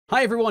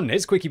Hi everyone,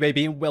 it's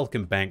QuickyBaby and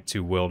welcome back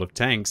to World of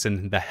Tanks,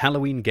 and the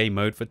Halloween game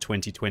mode for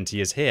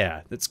 2020 is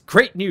here. That's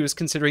great news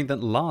considering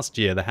that last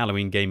year the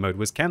Halloween game mode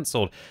was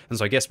cancelled, and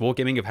so I guess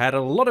Wargaming have had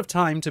a lot of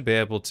time to be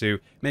able to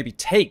maybe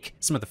take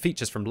some of the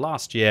features from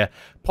last year,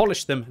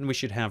 polish them, and we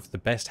should have the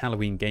best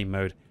Halloween game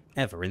mode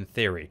ever in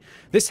theory.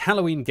 This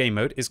Halloween game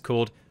mode is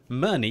called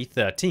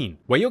Mirny-13,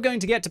 where you're going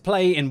to get to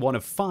play in one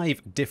of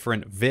 5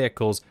 different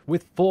vehicles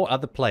with 4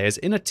 other players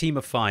in a team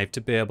of 5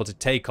 to be able to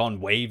take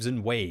on waves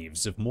and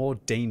waves of more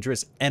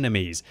dangerous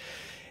enemies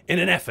in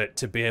an effort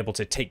to be able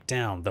to take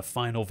down the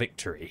final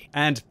victory.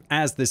 And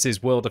as this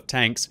is World of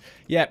Tanks,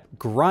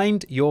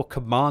 grind your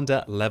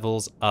commander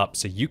levels up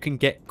so you can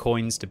get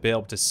coins to be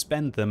able to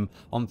spend them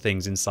on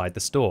things inside the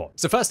store.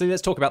 So firstly,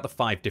 let's talk about the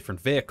 5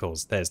 different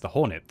vehicles. There's the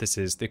Hornet. This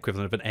is the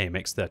equivalent of an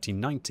AMX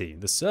 1390.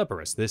 The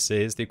Cerberus. This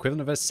is the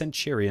equivalent of a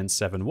Centurion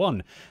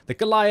 7-1. The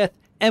Goliath,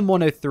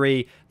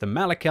 M103, the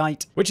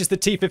Malachite, which is the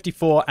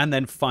T54, and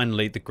then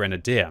finally the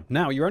Grenadier.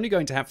 Now, you're only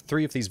going to have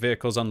 3 of these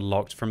vehicles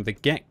unlocked from the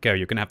get-go.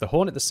 You're going to have the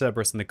Hornet, the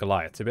Cerberus, and the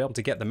Goliath. To be able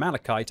to get the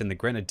Malachite and the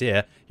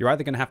Grenadier, you're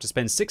either going to have to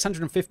spend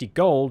 650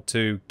 gold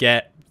to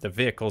get the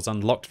vehicles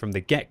unlocked from the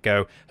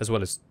get-go, as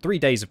well as 3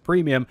 days of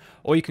premium,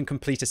 or you can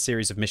complete a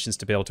series of missions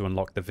to be able to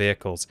unlock the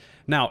vehicles.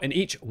 Now, in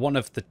each one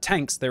of the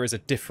tanks, there is a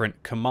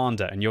different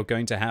commander, and you're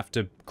going to have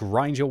to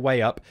grind your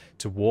way up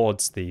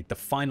towards the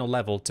final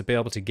level to be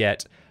able to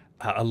get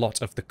a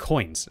lot of the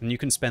coins, and you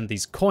can spend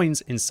these coins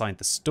inside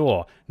the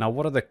store. Now,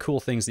 what are the cool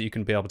things that you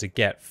can be able to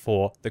get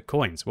for the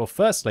coins? Well,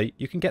 firstly,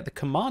 you can get the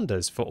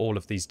commanders for all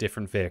of these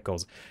different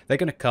vehicles. They're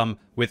going to come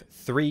with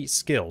 3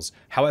 skills.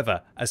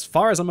 However, as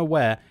far as I'm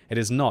aware, it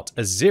is not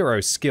a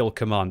 0 skill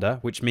commander,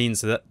 which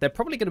means that they're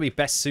probably going to be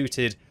best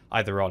suited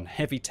either on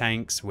heavy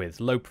tanks with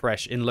low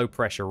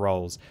pressure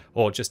rolls,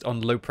 or just on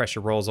low pressure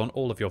rolls on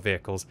all of your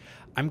vehicles.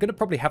 I'm going to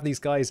probably have these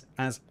guys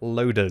as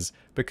loaders,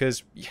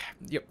 because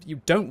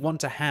you don't want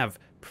to have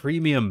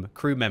premium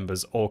crew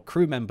members or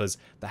crew members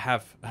that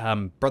have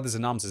brothers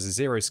in arms as a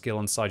 0 skill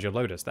inside your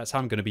loaders. That's how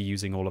I'm going to be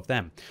using all of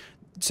them.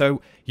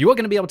 So you are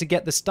going to be able to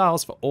get the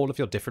styles for all of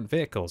your different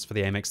vehicles, for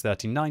the AMX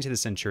 1390, the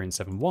Centurion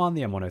 7-1,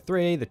 the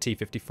M103, the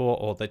T54,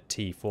 or the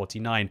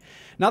T49.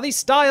 Now, these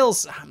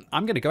styles,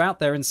 I'm going to go out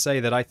there and say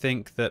that I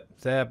think that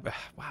they're,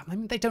 well, I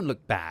mean, they don't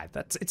look bad.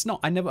 It's not.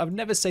 I would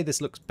never say this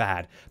looks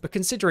bad, but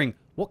considering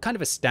what kind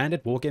of a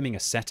standard Wargaming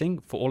is setting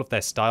for all of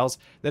their styles,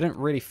 they don't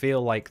really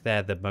feel like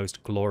they're the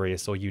most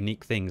glorious or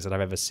unique things that I've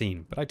ever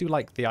seen. But I do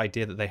like the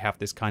idea that they have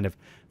this kind of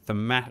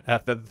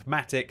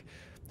thematic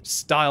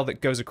style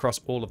that goes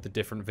across all of the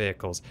different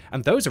vehicles,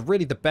 and those are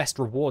really the best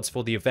rewards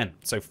for the event.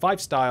 So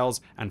 5 styles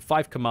and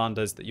 5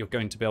 commanders that you're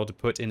going to be able to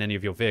put in any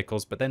of your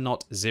vehicles, but they're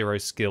not 0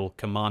 skill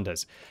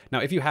commanders. Now,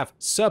 if you have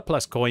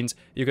surplus coins,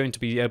 you're going to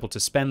be able to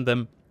spend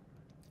them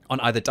on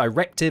either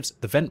directives.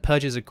 The vent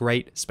purges are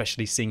great,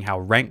 especially seeing how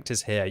ranked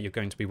is here. You're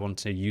going to be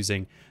wanting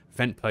using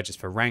vent purges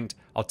for ranked.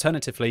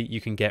 Alternatively, you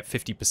can get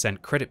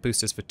 50% credit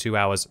boosters for 2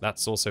 hours.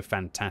 That's also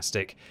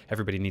fantastic.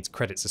 Everybody needs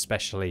credits,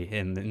 especially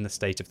in the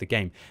state of the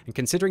game. And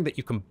considering that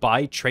you can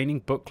buy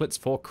training booklets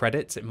for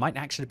credits, it might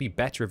actually be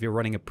better if you're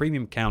running a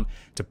premium count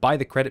to buy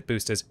the credit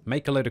boosters,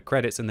 make a load of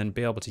credits, and then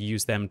be able to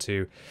use them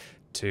to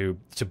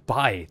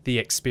buy the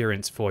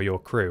experience for your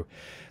crew.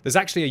 There's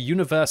actually a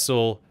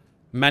universal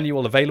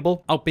manual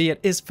available, albeit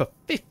is for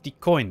 50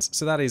 coins,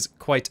 so that is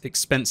quite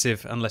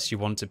expensive unless you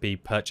want to be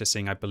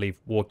purchasing, I believe,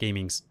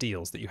 Wargaming's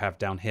deals that you have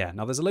down here.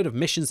 Now, there's a load of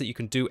missions that you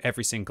can do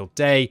every single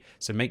day,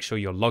 so make sure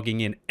you're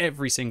logging in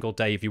every single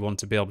day if you want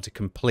to be able to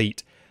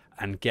complete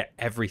and get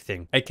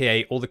everything,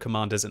 aka all the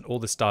commanders and all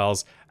the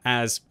styles,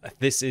 as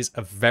this is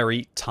a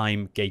very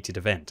time-gated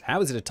event.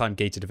 How is it a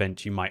time-gated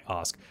event, you might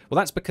ask? Well,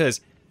 that's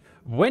because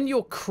when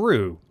your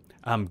crew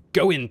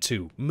go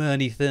into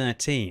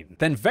Mirny-13,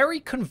 then very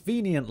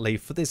conveniently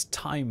for this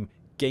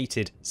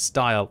time-gated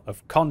style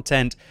of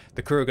content,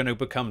 the crew are going to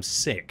become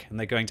sick, and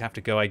they're going to have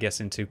to go, I guess,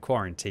 into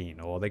quarantine,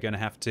 or they're going to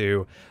have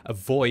to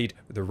avoid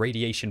the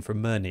radiation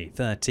from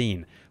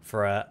Mirny-13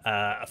 for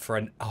a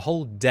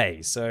whole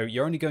day. So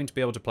you're only going to be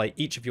able to play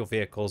each of your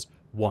vehicles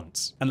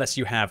once, unless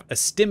you have a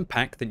stim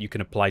pack that you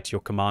can apply to your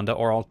commander,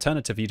 or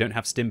alternatively, you don't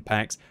have stim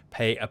packs,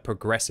 pay a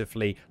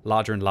progressively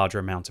larger and larger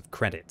amount of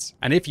credits.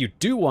 And if you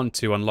do want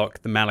to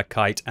unlock the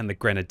Malachite and the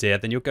Grenadier,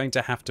 then you're going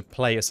to have to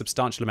play a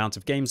substantial amount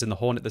of games in the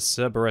Hornet, the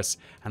Cerberus,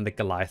 and the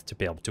Goliath to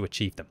be able to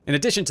achieve them. In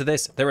addition to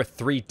this, there are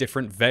 3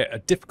 different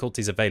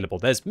difficulties available.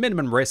 There's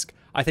minimum risk.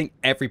 I think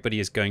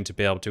everybody is going to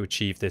be able to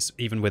achieve this,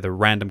 even with a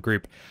random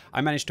group. I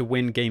managed to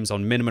win games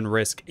on minimum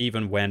risk,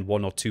 even when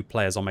 1 or 2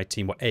 players on my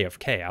team were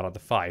AFK out of the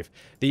 5.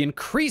 The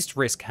increased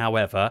risk,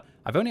 however,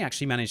 I've only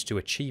actually managed to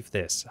achieve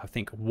this, I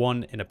think,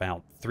 1 in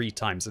about 3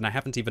 times, and I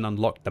haven't even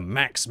unlocked the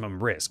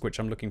maximum risk, which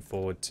I'm looking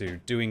forward to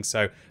doing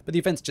so, but the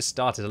event's just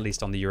started, at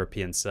least on the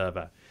European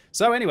server.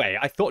 So anyway,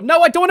 I thought,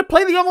 no, I don't want to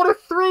play the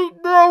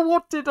M103! No,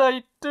 what did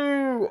I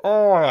do?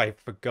 Oh, I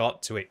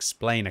forgot to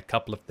explain a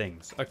couple of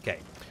things. Okay,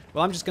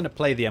 well, I'm just going to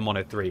play the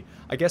M103.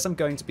 I guess I'm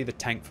going to be the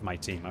tank for my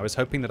team. I was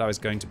hoping that I was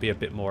going to be a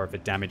bit more of a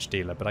damage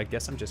dealer, but I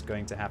guess I'm just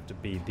going to have to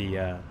be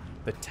the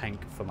the tank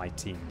for my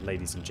team,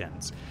 ladies and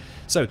gents.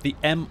 So the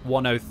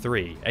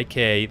M103,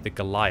 aka the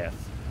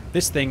Goliath.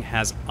 This thing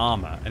has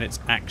armor, and it's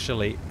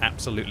actually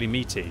absolutely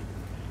meaty.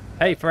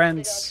 Hey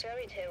friends!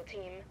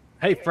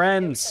 Hey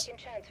friends!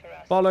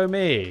 Follow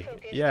me!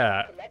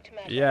 Yeah,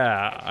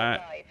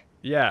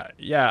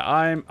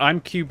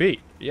 I'm QB.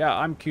 Yeah,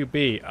 I'm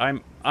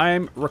QB.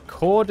 I'm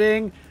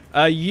recording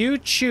a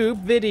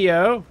YouTube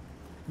video.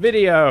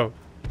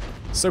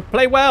 So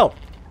play well.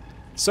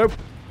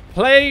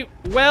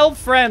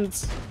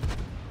 Friends.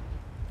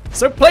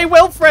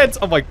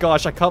 Oh my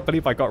gosh, I can't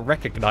believe I got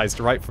recognized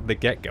right from the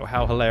get-go.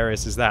 How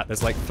hilarious is that?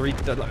 There's like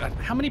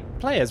how many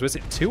players? Was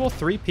it 2 or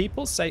 3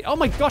 people say, oh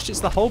my gosh, it's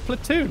the whole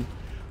platoon.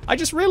 I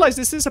just realized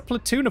this is a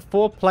platoon of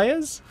 4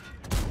 players.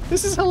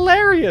 This is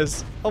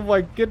hilarious. Oh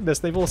my goodness,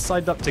 they've all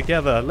signed up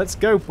together. Let's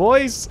go,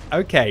 boys.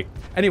 Okay.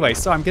 Anyway,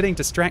 so I'm getting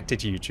distracted,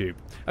 YouTube.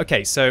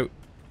 Okay, so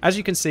as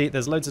you can see,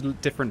 there's loads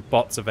of different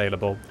bots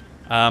available.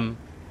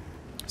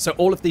 So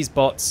all of these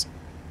bots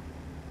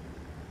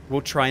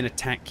will try and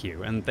attack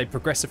you, and they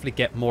progressively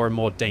get more and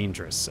more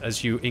dangerous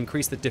as you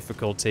increase the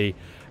difficulty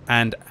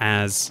and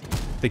as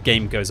the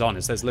game goes on,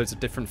 as there's loads of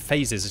different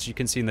phases, as you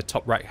can see in the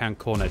top right hand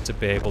corner, to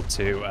be able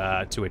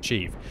to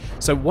achieve.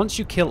 So once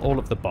you kill all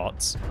of the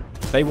bots,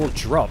 they will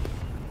drop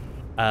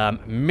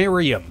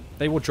Miriam.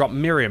 They will drop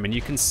Miriam, and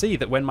you can see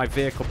that when my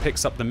vehicle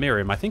picks up the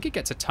Miriam, I think it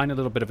gets a tiny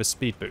little bit of a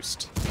speed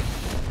boost.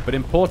 But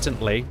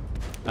importantly,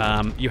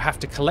 you have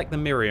to collect the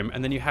Miriam,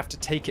 and then you have to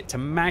take it to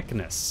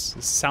Magnus.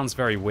 This sounds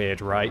very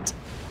weird, right?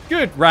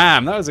 Good,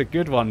 Ram. That was a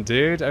good one,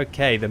 dude.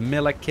 Okay, the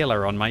Miller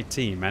Killer on my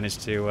team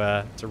managed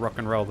to rock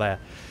and roll there.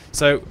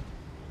 So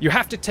you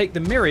have to take the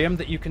Miriam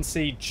that you can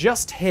see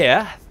just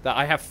here, that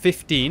I have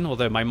 15,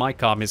 although my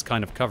mic arm is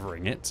kind of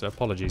covering it, so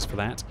apologies for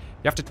that.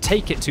 You have to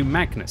take it to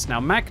Magnus.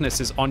 Now, Magnus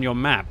is on your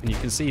map, and you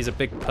can see he's a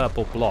big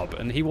purple blob,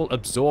 and he will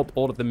absorb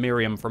all of the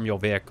Miriam from your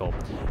vehicle.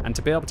 And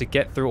to be able to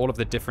get through all of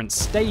the different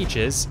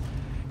stages,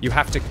 you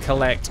have to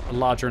collect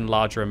larger and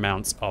larger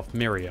amounts of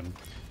Miriam.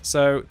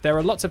 So there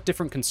are lots of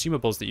different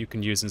consumables that you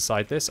can use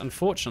inside this.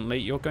 Unfortunately,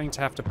 you're going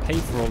to have to pay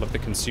for all of the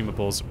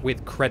consumables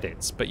with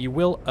credits, but you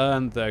will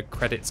earn the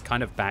credits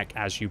kind of back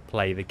as you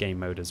play the game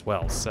mode as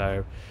well.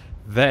 So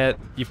there,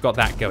 you've got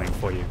that going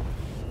for you.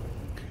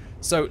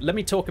 So let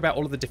me talk about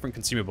all of the different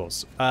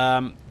consumables.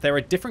 There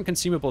are different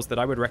consumables that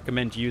I would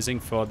recommend using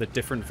for the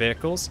different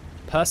vehicles.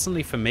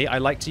 Personally, for me, I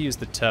like to use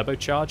the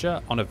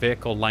turbocharger on a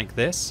vehicle like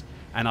this,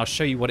 and I'll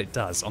show you what it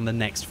does on the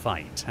next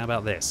fight. How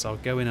about this? I'll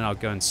go in and I'll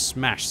go and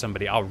smash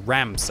somebody. I'll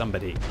ram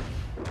somebody.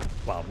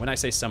 Well, when I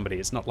say somebody,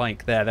 it's not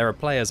like there are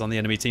players on the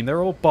enemy team.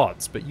 They're all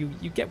bots, but you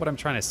get what I'm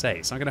trying to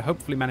say. So I'm going to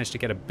hopefully manage to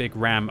get a big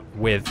ram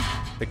with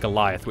the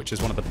Goliath, which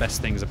is one of the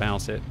best things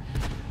about it.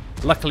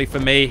 Luckily for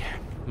me,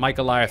 my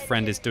Goliath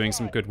friend is doing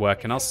some good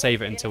work, and I'll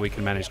save it until we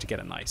can manage to get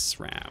a nice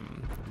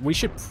ram. We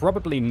should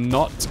probably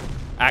not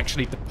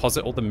actually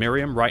deposit all the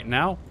Miriam right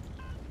now.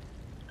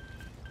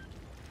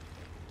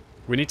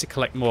 We need to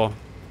collect more.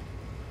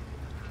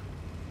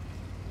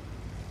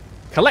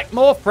 Collect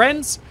more,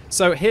 friends!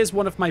 So here's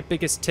one of my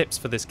biggest tips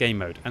for this game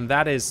mode, and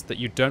that is that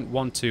you don't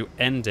want to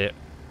end it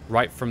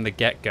right from the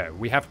get-go.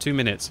 We have 2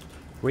 minutes.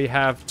 We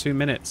have 2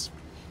 minutes.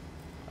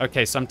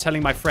 Okay, so I'm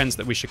telling my friends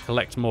that we should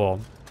collect more.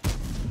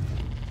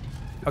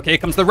 Okay, here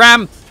comes the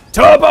ram!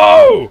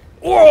 Turbo!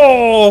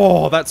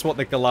 Oh, that's what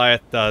the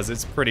Goliath does.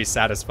 It's pretty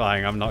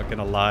satisfying, I'm not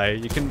gonna lie.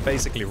 You can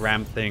basically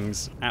ram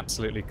things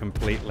absolutely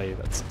completely.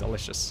 That's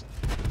delicious.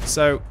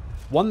 So,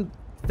 one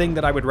thing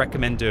that I would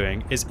recommend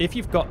doing is if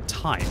you've got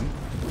time,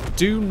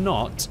 do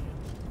not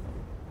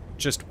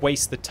just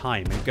waste the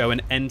time and go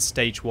and end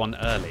stage 1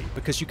 early,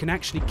 because you can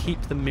actually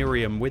keep the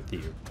Miriam with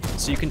you.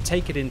 So you can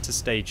take it into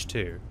stage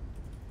 2.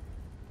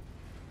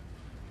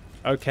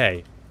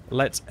 Okay,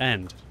 let's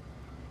end.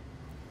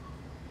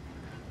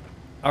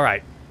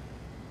 Alright.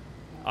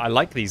 I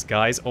like these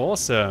guys.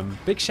 Awesome.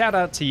 Big shout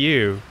out to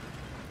you.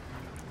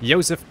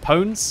 Joseph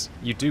Pones.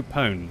 You do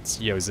Pones,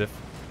 Joseph.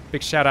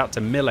 Big shout out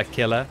to Miller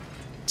Killer.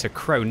 To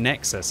Crow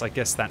Nexus. I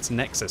guess that's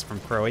Nexus from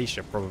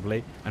Croatia,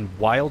 probably. And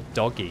Wild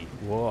Doggy.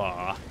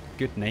 Whoa.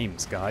 Good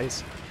names,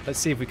 guys. Let's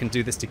see if we can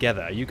do this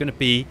together. Are you going to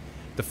be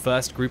the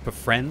first group of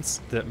friends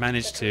that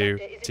managed to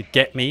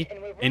get me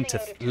into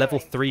level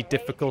 3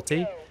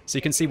 difficulty? So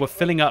you can see we're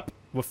filling up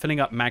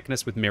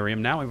Magnus with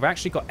Miriam now, and we've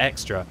actually got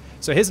extra.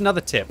 So here's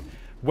another tip.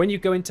 When you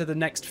go into the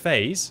next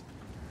phase,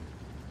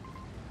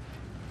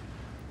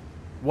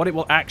 what it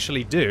will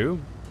actually do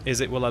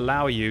is it will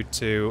allow you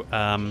to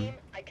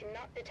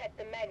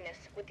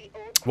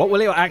what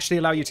will it actually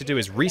allow you to do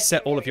is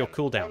reset all of your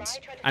cooldowns,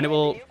 and it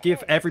will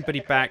give everybody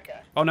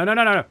back. Oh, no. Did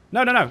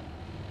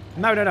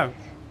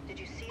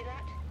you see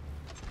that?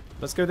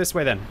 Let's go this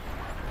way then.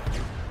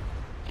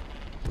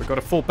 We've got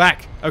to fall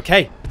back.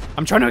 Okay,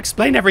 I'm trying to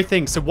explain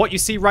everything. So what you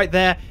see right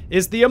there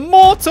is the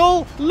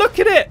Immortal. Look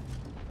at it.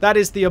 That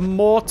is the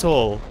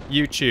Immortal,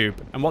 YouTube.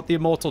 And what the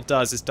Immortal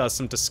does is does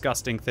some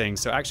disgusting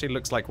things. So it actually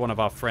looks like one of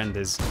our friend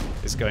is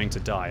going to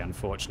die,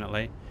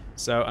 unfortunately.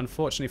 So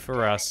unfortunately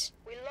for us,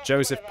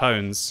 Joseph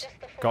Pones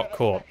got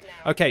caught.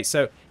 Okay,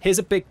 so here's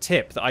a big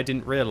tip that I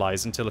didn't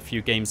realize until a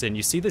few games in.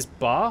 You see this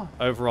bar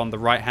over on the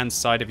right-hand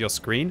side of your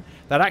screen?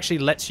 That actually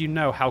lets you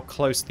know how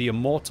close the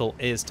Immortal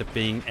is to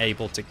being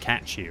able to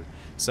catch you.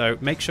 So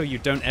make sure you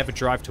don't ever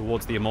drive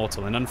towards the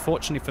Immortal. And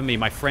unfortunately for me,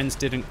 my friends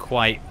didn't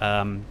quite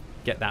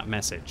get that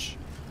message.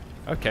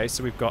 Okay,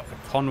 so we've got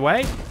a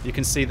Conway. You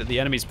can see that the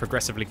enemies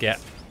progressively get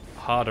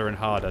harder and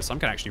harder. So I'm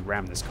going to actually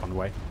ram this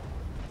Conway.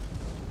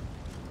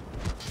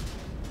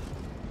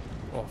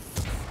 Oh.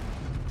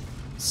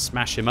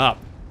 Smash him up.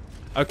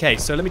 Okay,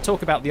 so let me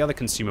talk about the other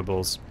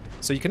consumables.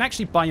 So you can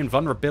actually buy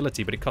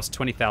Invulnerability, but it costs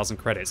 20,000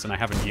 credits, and I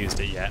haven't used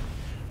it yet.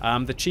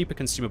 The cheaper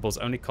consumables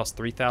only cost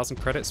 3,000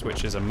 credits,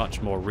 which is a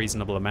much more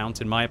reasonable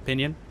amount, in my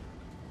opinion.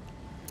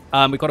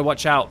 We've got to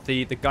watch out.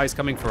 The guy's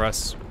coming for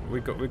us.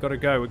 We've got to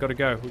go. We've got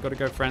to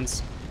go,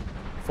 friends.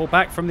 Fall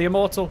back from the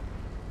Immortal.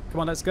 Come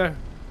on, let's go.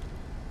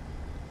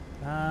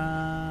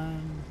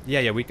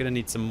 Yeah, we're going to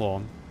need some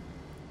more.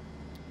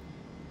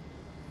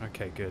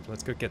 Okay, good.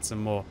 Let's go get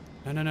some more.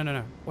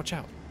 No. Watch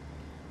out.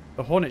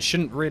 The Hornet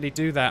shouldn't really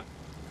do that.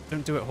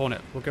 Don't do it,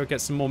 Hornet. We'll go get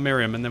some more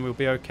Miriam, and then we'll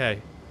be okay.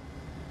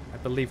 I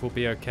believe we'll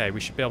be okay. We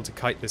should be able to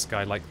kite this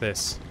guy like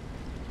this.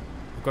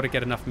 We've got to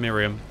get enough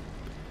Miriam.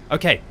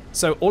 Okay,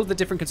 so all of the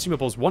different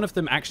consumables, one of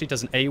them actually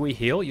does an AoE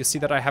heal. You see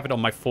that I have it on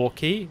my 4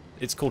 key.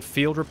 It's called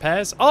Field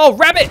Repairs. Oh,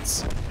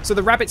 rabbits! So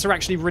the rabbits are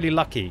actually really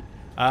lucky.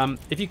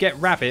 If you get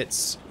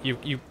rabbits,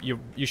 you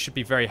should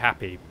be very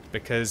happy,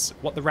 because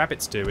what the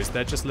rabbits do is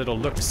they're just little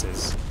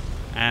luxes.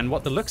 And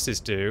what the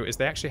luxes do is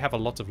they actually have a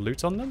lot of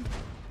loot on them.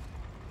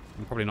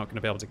 I'm probably not going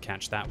to be able to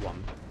catch that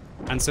one.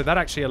 And so that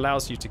actually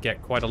allows you to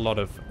get quite a lot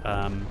of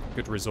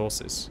good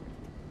resources.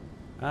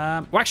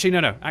 Well, actually,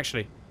 no.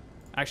 Actually,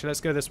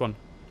 let's go this one.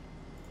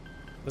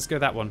 Let's go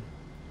that one.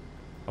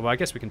 Oh, well, I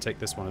guess we can take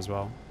this one as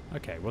well.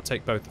 Okay, we'll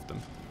take both of them.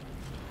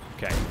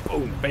 Okay,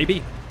 boom,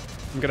 baby.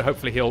 I'm going to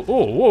hopefully heal.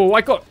 Oh,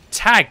 I got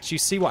tagged. Do you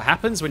see what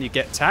happens when you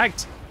get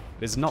tagged?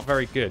 It's not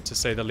very good, to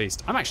say the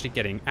least. I'm actually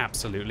getting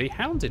absolutely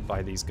hounded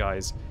by these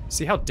guys.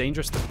 See how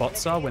dangerous the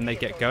bots are when they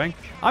get going?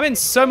 I'm in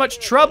so much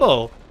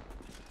trouble.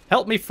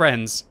 Help me,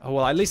 friends. Oh,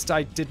 well, at least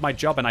I did my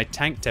job and I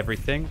tanked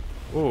everything.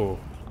 Oh,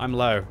 I'm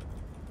low.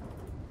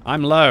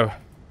 I'm low.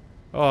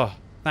 Oh,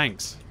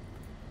 thanks.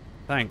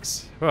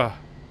 Thanks. Oh.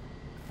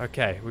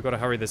 Okay, we've got to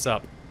hurry this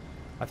up.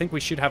 I think we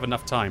should have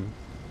enough time.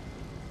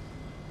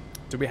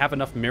 Do we have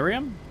enough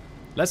Miriam?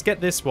 Let's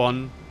get this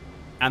one,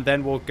 and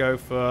then we'll go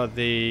for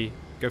the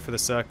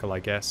circle, I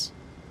guess.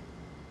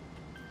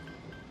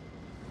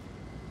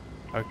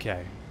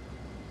 Okay.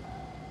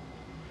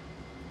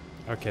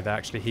 Okay, they're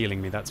actually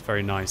healing me. That's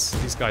very nice.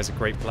 These guys are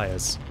great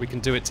players. We can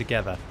do it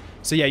together.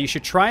 So yeah, you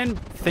should try and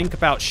think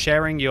about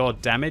sharing your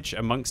damage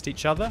amongst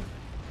each other.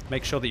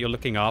 Make sure that you're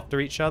looking after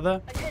each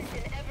other. Attention,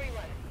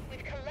 everyone.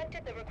 We've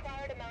collected the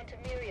required amount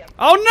of Miriam.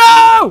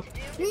 Oh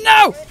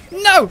no!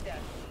 No!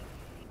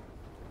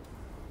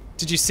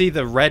 Did you see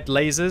the red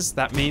lasers?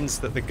 That means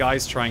that the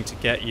guy's trying to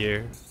get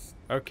you.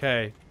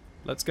 Okay,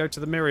 let's go to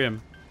the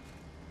Miriam.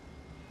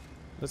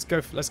 Let's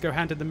go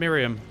hand in the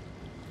Miriam.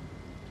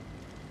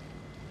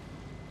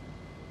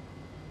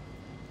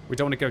 We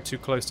don't want to go too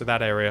close to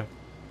that area.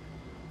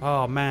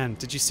 Oh man,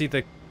 did you see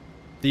the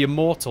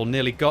Immortal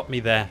nearly got me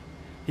there?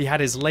 He had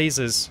his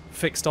lasers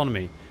fixed on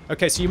me.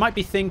 Okay, so you might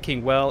be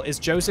thinking, well, is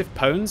Joseph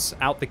Pones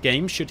out the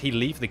game? Should he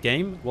leave the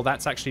game? Well,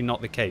 that's actually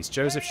not the case.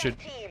 Joseph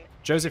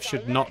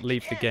should not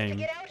leave the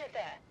game.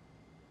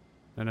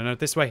 No,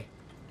 this way.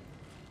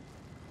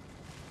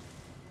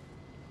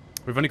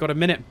 We've only got a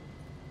minute.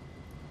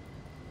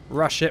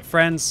 Rush it,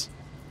 friends.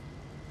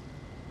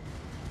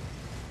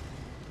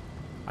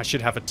 I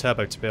should have a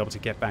turbo to be able to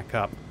get back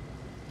up.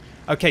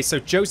 Okay, so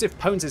Joseph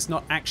Pones is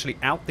not actually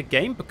out the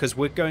game because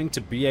we're going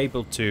to be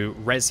able to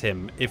res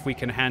him if we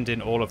can hand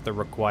in all of the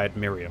required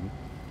Miriam.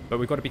 But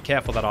we've got to be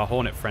careful that our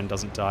Hornet friend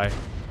doesn't die.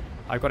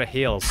 I've got to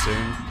heal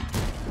soon.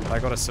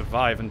 I've got to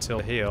survive until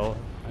heal.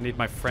 I need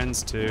my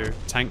friends to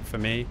tank for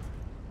me.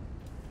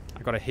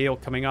 I've got a heal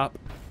coming up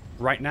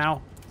right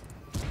now.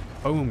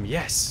 Boom,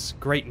 yes,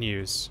 great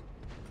news.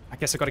 I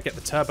guess I've got to get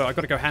the turbo. I've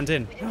got to go hand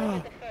in.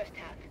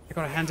 I've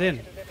got to hand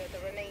in.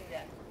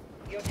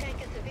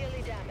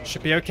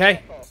 Should be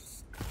okay.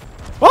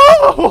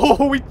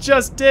 Oh, we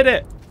just did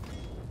it.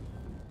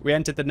 We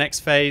entered the next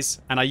phase,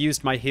 and I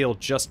used my heal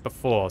just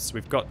before, so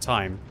we've got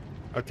time.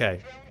 Okay.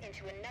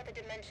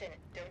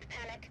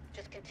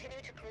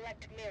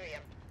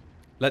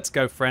 Let's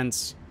go,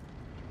 friends.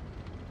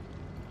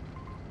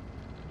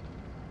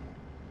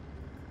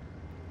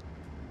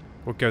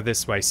 We'll go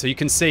this way. So you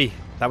can see,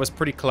 that was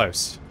pretty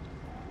close.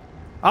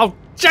 Oh,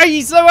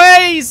 jeez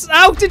Louise!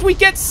 How did we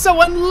get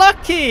so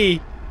unlucky?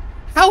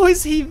 How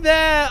is he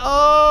there?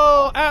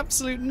 Oh,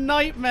 absolute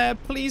nightmare.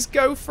 Please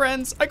go,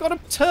 friends. I got a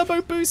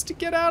turbo boost to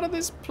get out of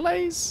this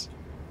place.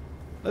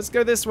 Let's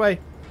go this way.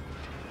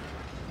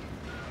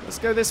 Let's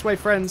go this way,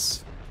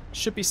 friends.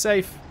 Should be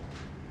safe.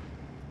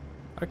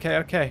 Okay,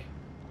 okay.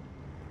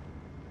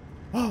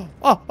 Oh,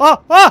 no,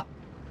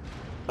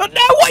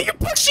 why are you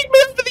pushing me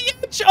over the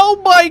edge?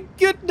 Oh my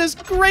goodness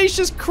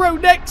gracious,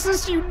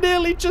 Cronexus, you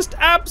nearly just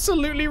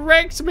absolutely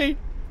wrecked me.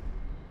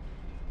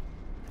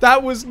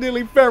 That was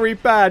nearly very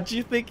bad. Do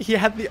you think he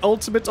had the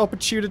ultimate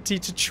opportunity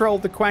to troll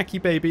the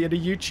QuickyBaby in a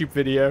YouTube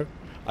video?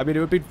 I mean, it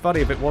would be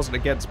funny if it wasn't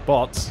against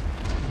bots.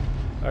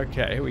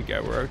 Okay, here we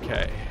go. We're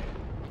okay.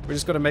 We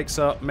just got to make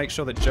sure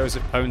that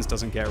Joseph Pones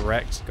doesn't get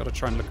wrecked. Got to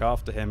try and look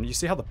after him. You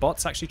see how the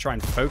bots actually try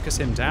and focus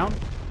him down?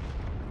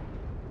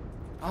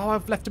 Oh,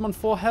 I've left him on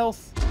 4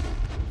 health.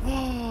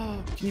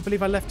 Oh, can you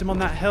believe I left him on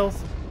that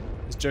health?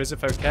 Is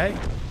Joseph okay?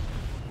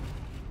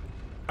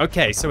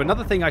 Okay, so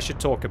another thing I should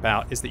talk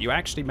about is that you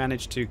actually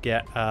managed to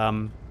get,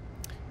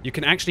 you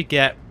can actually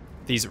get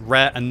these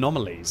rare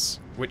anomalies,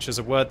 which is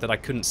a word that I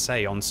couldn't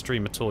say on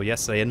stream at all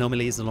yesterday.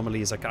 Anomalies.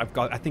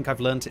 I think I've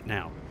learned it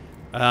now.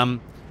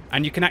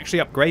 And you can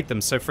actually upgrade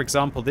them. So, for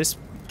example, this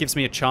gives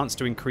me a chance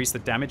to increase the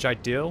damage I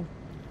deal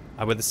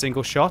with a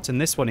single shot, and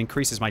this one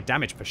increases my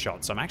damage per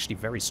shot. So I'm actually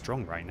very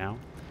strong right now.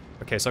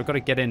 Okay, so I've got to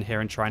get in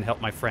here and try and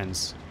help my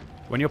friends.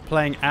 When you're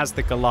playing as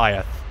the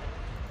Goliath,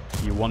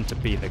 you want to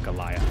be the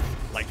Goliath.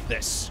 Like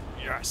this.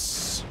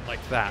 Yes. Like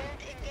that.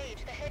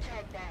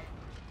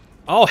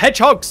 Oh,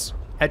 hedgehogs!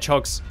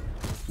 Hedgehogs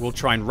will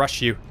try and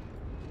rush you.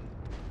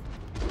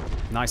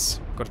 Nice.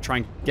 Got to try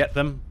and get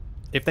them.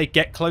 If they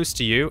get close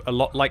to you, a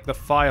lot like the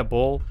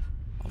fireball.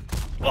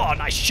 Oh,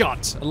 nice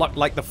shot! A lot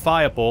like the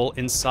fireball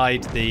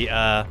inside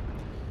the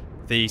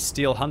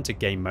Steel Hunter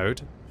game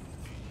mode.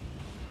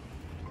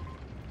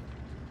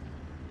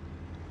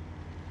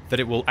 That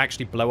it will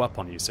actually blow up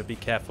on you, so be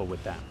careful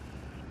with that.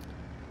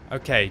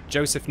 Okay,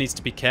 Joseph needs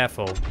to be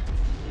careful.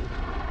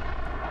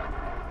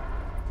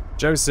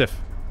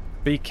 Joseph,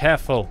 be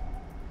careful.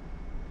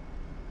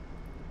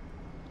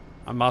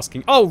 I'm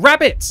asking... Oh,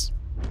 rabbits!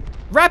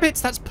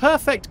 Rabbits, that's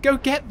perfect! Go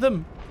get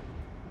them!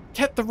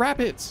 Get the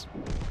rabbits!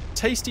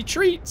 Tasty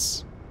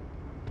treats!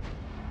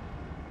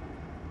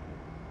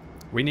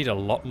 We need a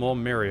lot more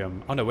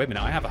Miriam. Oh no, wait a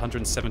minute, I have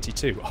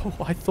 172. Oh,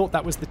 I thought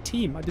that was the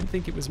team. I didn't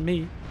think it was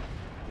me.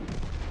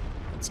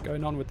 What's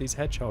going on with these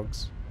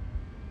hedgehogs?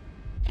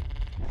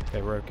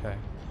 Okay, we're okay.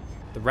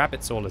 The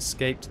rabbits all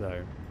escaped,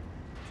 though.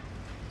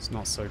 It's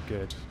not so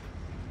good.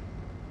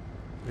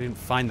 We didn't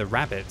find the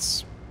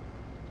rabbits.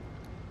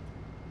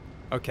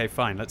 Okay,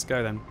 fine. Let's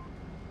go, then.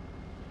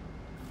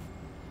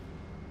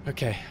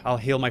 Okay, I'll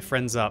heal my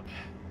friends up.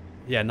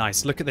 Yeah,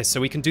 nice. Look at this. So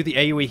we can do the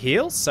AoE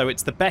heals. So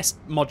it's the best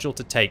module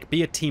to take.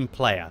 Be a team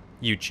player,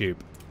 YouTube.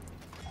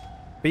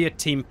 Be a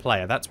team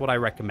player. That's what I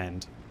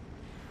recommend.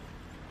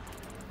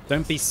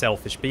 Don't be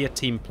selfish. Be a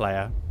team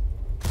player.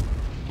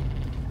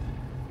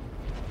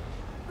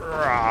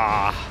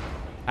 I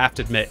have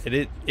to admit,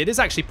 it is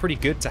actually pretty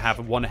good to have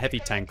one heavy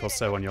tank or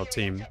so on your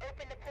team.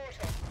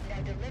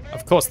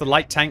 Of course, the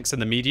light tanks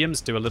and the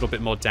mediums do a little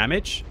bit more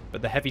damage,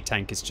 but the heavy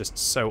tank is just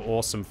so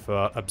awesome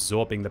for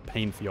absorbing the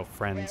pain for your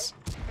friends.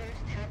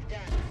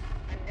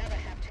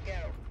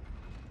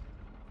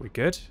 We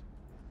good?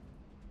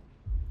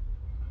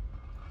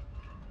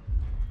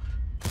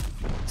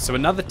 So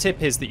another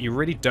tip is that you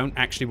really don't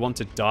actually want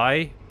to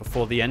die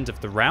before the end of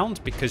the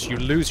round because you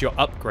lose your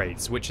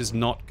upgrades, which is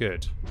not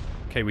good.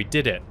 Okay, we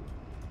did it.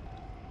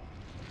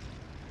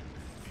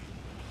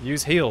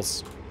 Use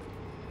heals.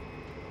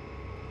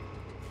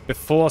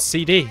 Before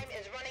CD.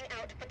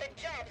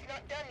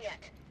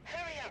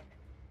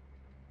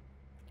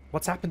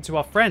 What's happened to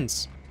our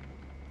friends?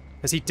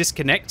 Has he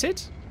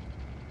disconnected?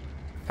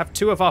 Have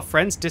 2 of our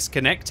friends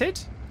disconnected?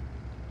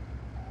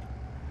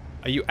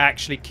 Are you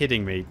actually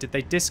kidding me? Did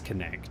they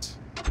disconnect?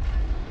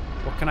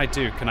 What can I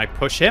do? Can I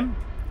push him?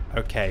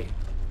 Okay.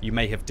 You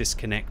may have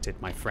disconnected,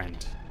 my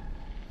friend.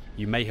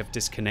 You may have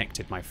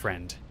disconnected, my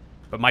friend.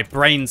 But my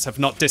brains have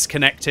not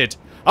disconnected.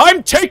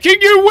 I'm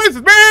taking you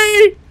with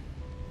me!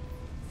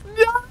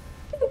 No!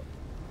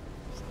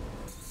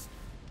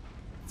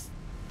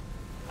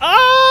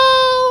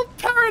 Oh!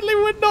 Apparently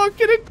we're not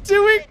gonna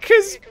do it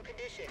because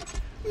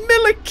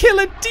Miller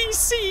Killer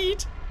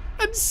DC'd!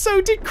 And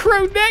so did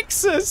Crow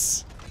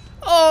Nexus!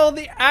 Oh,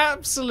 the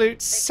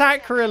absolute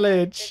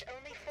sacrilege!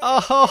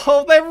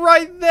 Oh, they're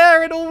right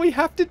there, and all we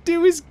have to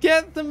do is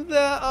get them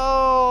there.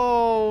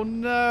 Oh,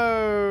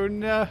 no,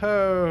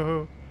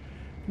 no,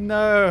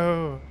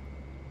 no,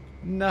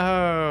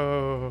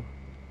 no.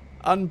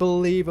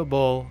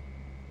 Unbelievable.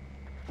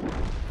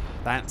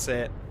 That's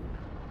it.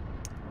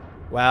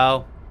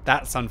 Well,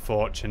 that's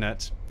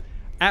unfortunate.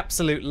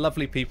 Absolute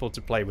lovely people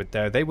to play with,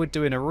 though. They were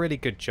doing a really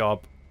good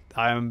job.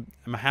 I'm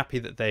happy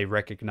that they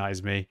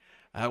recognize me.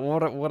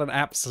 What an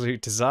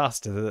absolute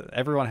disaster.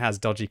 Everyone has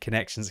dodgy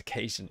connections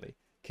occasionally.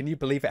 Can you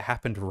believe it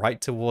happened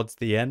right towards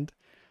the end?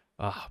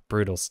 Ah,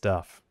 brutal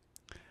stuff.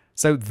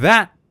 So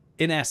that,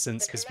 in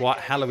essence, is what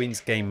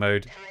Halloween's game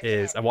mode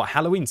is. What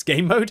Halloween's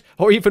game mode?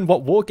 Or even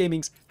what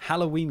Wargaming's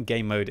Halloween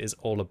game mode is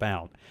all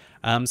about.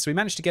 So we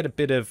managed to get a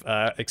bit of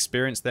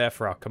experience there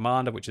for our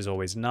commander, which is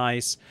always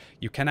nice.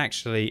 You can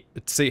actually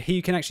see here.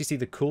 You can actually see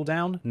the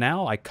cooldown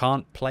now. I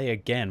can't play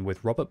again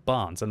with Robert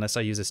Barnes unless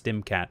I use a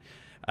stim cat.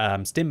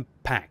 Stim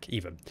pack,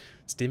 even.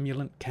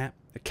 Stimulant cat.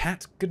 A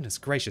cat? Goodness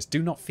gracious,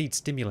 do not feed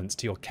stimulants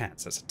to your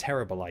cats. That's a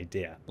terrible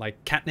idea.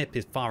 Like, catnip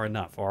is far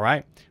enough,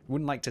 alright?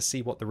 Wouldn't like to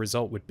see what the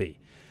result would be.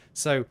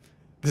 So,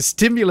 The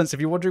stimulants,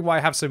 if you're wondering why I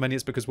have so many,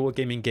 it's because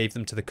Wargaming gave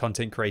them to the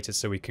content creators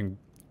so we can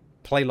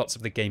play lots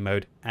of the game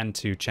mode and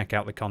to check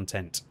out the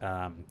content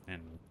and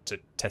to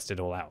test it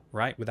all out,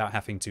 right? Without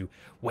having to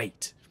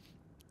wait.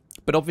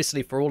 But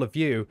obviously for all of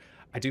you,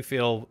 I do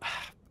feel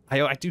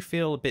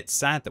a bit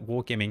sad that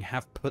Wargaming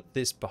have put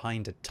this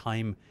behind a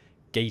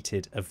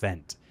time-gated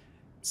event.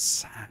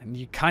 And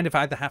you kind of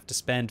either have to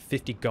spend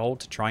 50 gold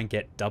to try and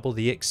get double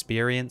the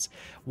experience.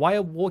 Why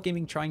are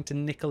Wargaming trying to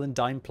nickel and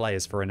dime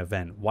players for an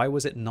event? Why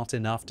was it not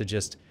enough to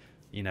just,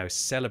 you know,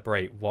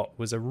 celebrate what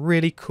was a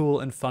really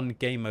cool and fun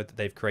game mode that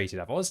they've created?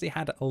 I've honestly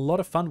had a lot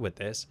of fun with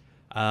this.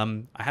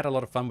 I had a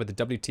lot of fun with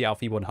the WT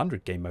Alpha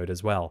 100 game mode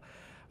as well.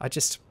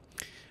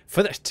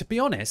 To be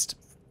honest,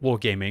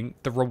 Wargaming,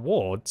 the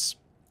rewards,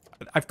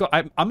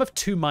 I'm of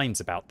two minds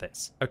about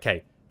this.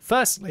 Okay,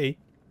 firstly,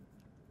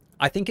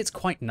 I think it's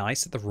quite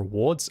nice that the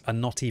rewards are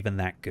not even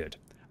that good.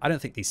 I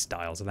don't think these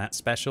styles are that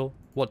special.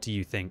 What do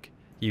you think,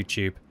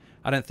 YouTube?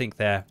 I don't think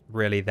they're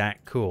really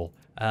that cool.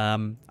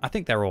 I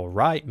think they're all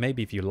right,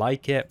 maybe if you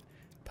like it.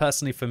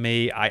 Personally, for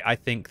me, I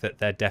think that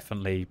they're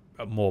definitely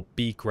more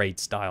B-grade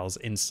styles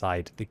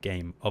inside the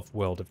game of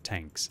World of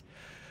Tanks.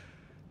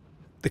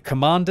 The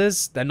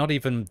commanders, they're not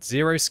even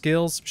 0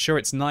 skills. Sure,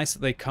 it's nice that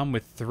they come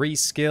with 3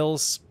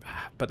 skills,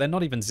 but they're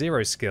not even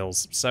 0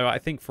 skills. So I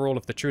think for all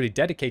of the truly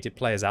dedicated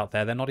players out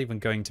there, they're not even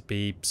going to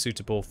be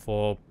suitable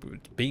for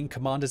being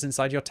commanders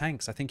inside your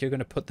tanks. I think you're going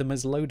to put them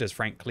as loaders,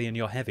 frankly, in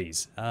your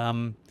heavies.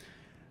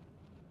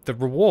 The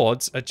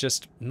rewards are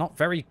just not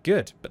very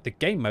good, but the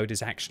game mode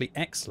is actually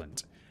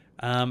excellent.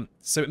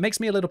 So it makes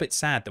me a little bit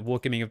sad that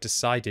Wargaming have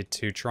decided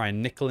to try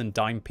and nickel and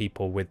dime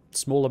people with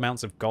small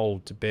amounts of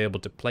gold to be able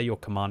to play your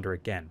commander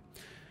again.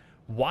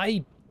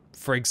 Why,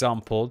 for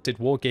example, did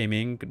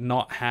Wargaming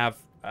not have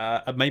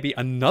maybe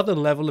another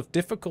level of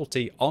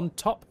difficulty on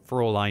top,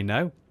 for all I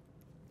know,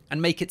 and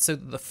make it so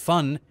that the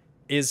fun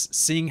is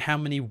seeing how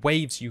many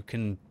waves you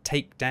can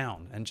take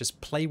down and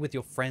just play with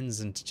your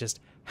friends and to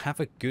just have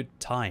a good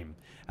time.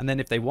 And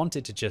then if they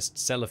wanted to just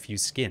sell a few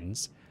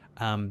skins,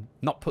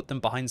 not put them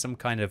behind some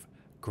kind of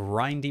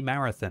grindy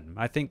marathon.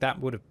 I think that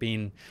would have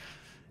been,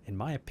 in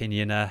my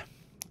opinion, I'm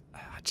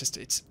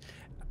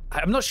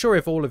not sure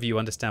if all of you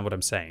understand what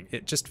I'm saying.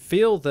 It just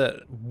feels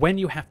that when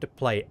you have to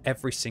play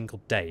every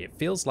single day, it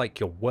feels like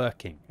you're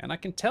working. And I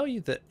can tell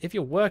you that if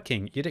you're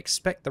working, you'd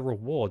expect the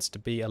rewards to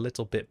be a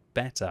little bit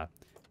better,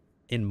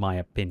 in my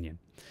opinion.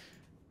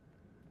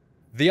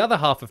 The other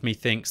half of me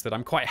thinks that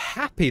I'm quite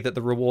happy that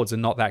the rewards are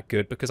not that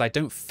good because I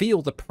don't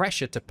feel the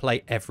pressure to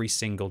play every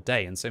single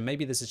day. And so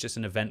maybe this is just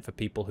an event for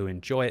people who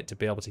enjoy it to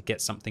be able to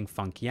get something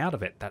funky out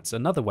of it. That's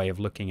another way of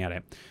looking at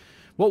it.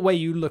 What way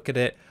you look at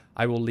it,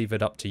 I will leave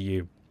it up to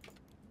you.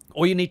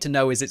 All you need to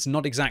know is it's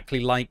not exactly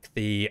like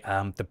the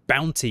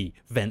bounty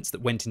events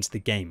that went into the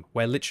game,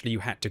 where literally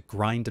you had to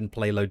grind and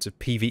play loads of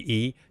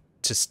PvE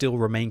to still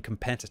remain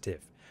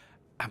competitive.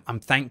 I'm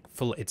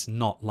thankful it's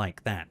not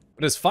like that.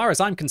 But as far as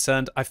I'm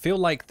concerned, I feel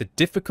like the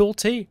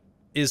difficulty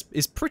is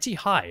pretty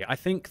high. I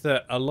think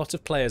that a lot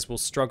of players will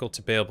struggle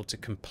to be able to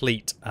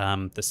complete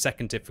the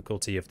second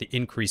difficulty of the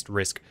increased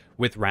risk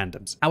with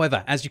randoms.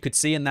 However, as you could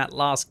see in that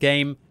last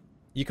game,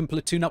 you can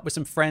platoon up with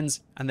some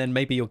friends, and then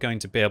maybe you're going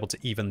to be able to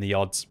even the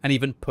odds and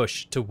even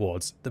push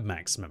towards the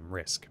maximum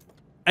risk.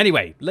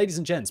 Anyway, ladies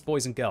and gents,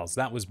 boys and girls,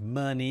 that was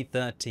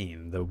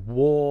Mirny-13, the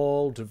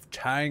World of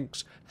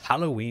Tanks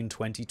Halloween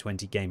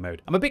 2020 game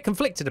mode. I'm a bit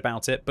conflicted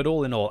about it, but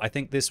all in all, I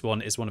think this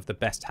one is one of the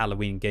best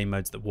Halloween game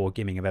modes that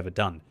Wargaming have ever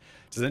done.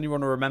 Does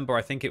anyone remember,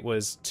 I think it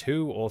was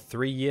 2 or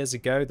 3 years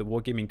ago that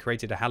Wargaming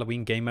created a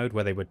Halloween game mode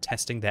where they were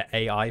testing their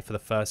AI for the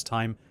first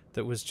time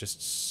that was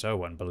just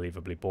so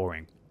unbelievably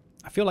boring.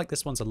 I feel like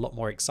this one's a lot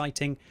more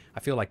exciting. I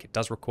feel like it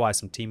does require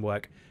some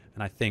teamwork,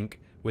 and I think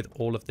with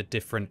all of the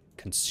different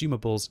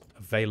consumables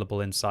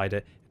available inside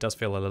it, it does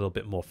feel a little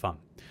bit more fun.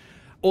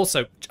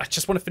 Also, I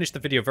just want to finish the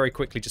video very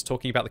quickly just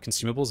talking about the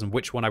consumables and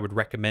which one I would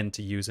recommend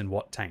to use in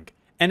what tank.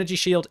 Energy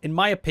Shield, in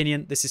my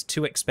opinion, this is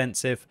too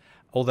expensive,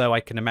 although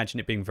I can imagine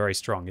it being very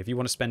strong. If you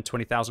want to spend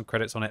 20,000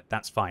 credits on it,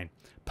 that's fine.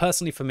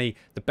 Personally, for me,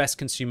 the best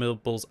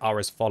consumables are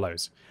as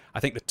follows. I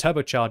think the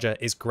turbocharger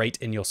is great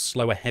in your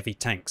slower, heavy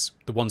tanks,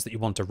 the ones that you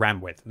want to ram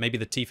with. Maybe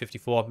the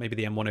T-54, maybe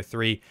the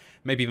M103,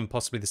 maybe even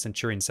possibly the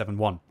Centurion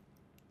 7.1.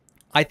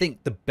 I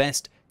think the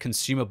best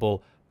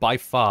consumable by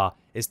far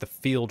is the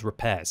field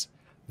repairs.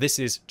 This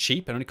is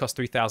cheap, it only costs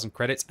 3,000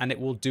 credits, and it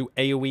will do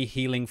AoE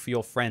healing for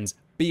your friends.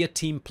 Be a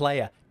team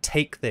player,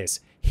 take this,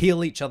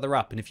 heal each other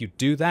up, and if you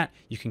do that,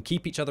 you can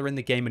keep each other in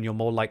the game and you're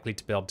more likely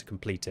to be able to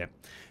complete it.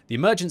 The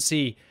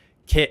emergency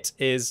kit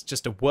is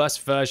just a worse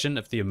version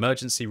of the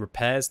emergency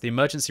repairs. The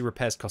emergency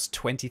repairs cost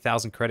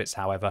 20,000 credits,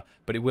 however,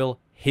 but it will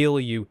heal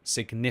you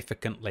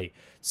significantly.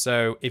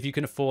 So if you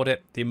can afford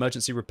it, the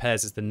emergency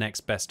repairs is the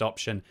next best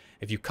option.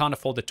 If you can't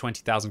afford the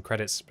 20,000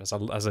 credits,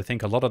 as I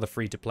think a lot of the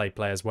free-to-play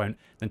players won't,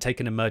 then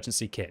take an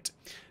emergency kit.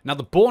 Now,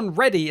 the Born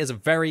Ready is a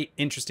very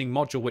interesting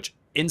module which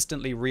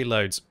instantly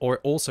reloads, or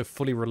it also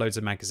fully reloads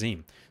a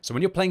magazine. So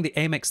when you're playing the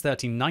AMX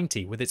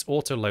 1390 with its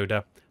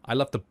autoloader, I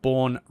love the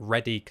Born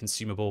Ready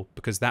consumable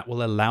because that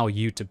will allow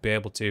you to be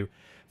able to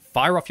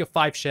fire off your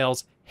 5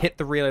 shells, hit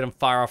the reload and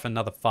fire off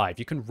another 5.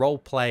 You can role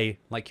play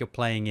like you're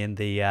playing in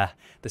the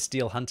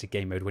Steel Hunter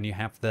game mode when you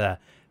have the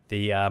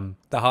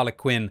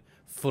Harlequin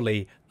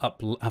fully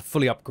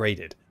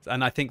upgraded.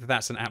 And I think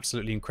that's an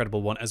absolutely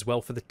incredible one as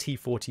well for the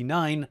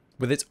T-49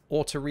 with its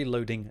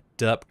auto-reloading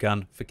derp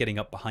gun for getting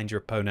up behind your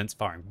opponents,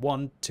 firing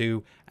 1,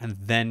 2, and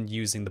then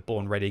using the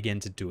Born Ready again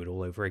to do it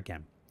all over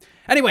again.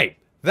 Anyway,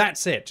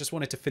 that's it. Just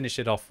wanted to finish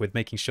it off with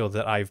making sure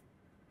that I've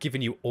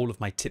given you all of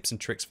my tips and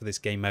tricks for this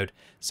game mode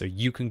so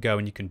you can go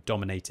and you can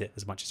dominate it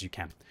as much as you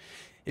can.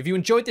 If you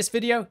enjoyed this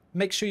video,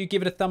 make sure you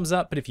give it a thumbs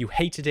up, but if you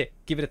hated it,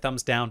 give it a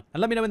thumbs down,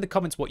 and let me know in the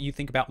comments what you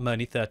think about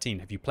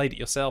Mirny-13. Have you played it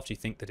yourself? Do you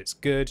think that it's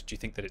good? Do you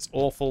think that it's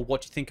awful?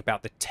 What do you think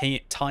about the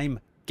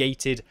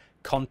time-gated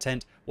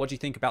content? What do you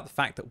think about the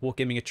fact that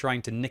Wargaming are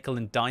trying to nickel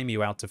and dime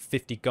you out of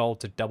 50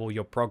 gold to double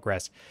your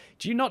progress?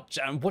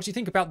 What do you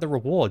think about the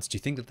rewards? Do you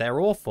think that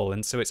they're awful,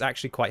 and so it's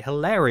actually quite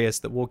hilarious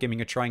that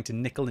Wargaming are trying to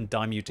nickel and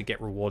dime you to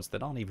get rewards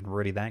that aren't even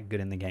really that good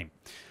in the game?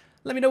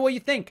 Let me know what you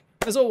think.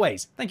 As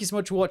always, thank you so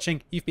much for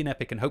watching. You've been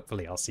epic, and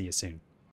hopefully I'll see you soon.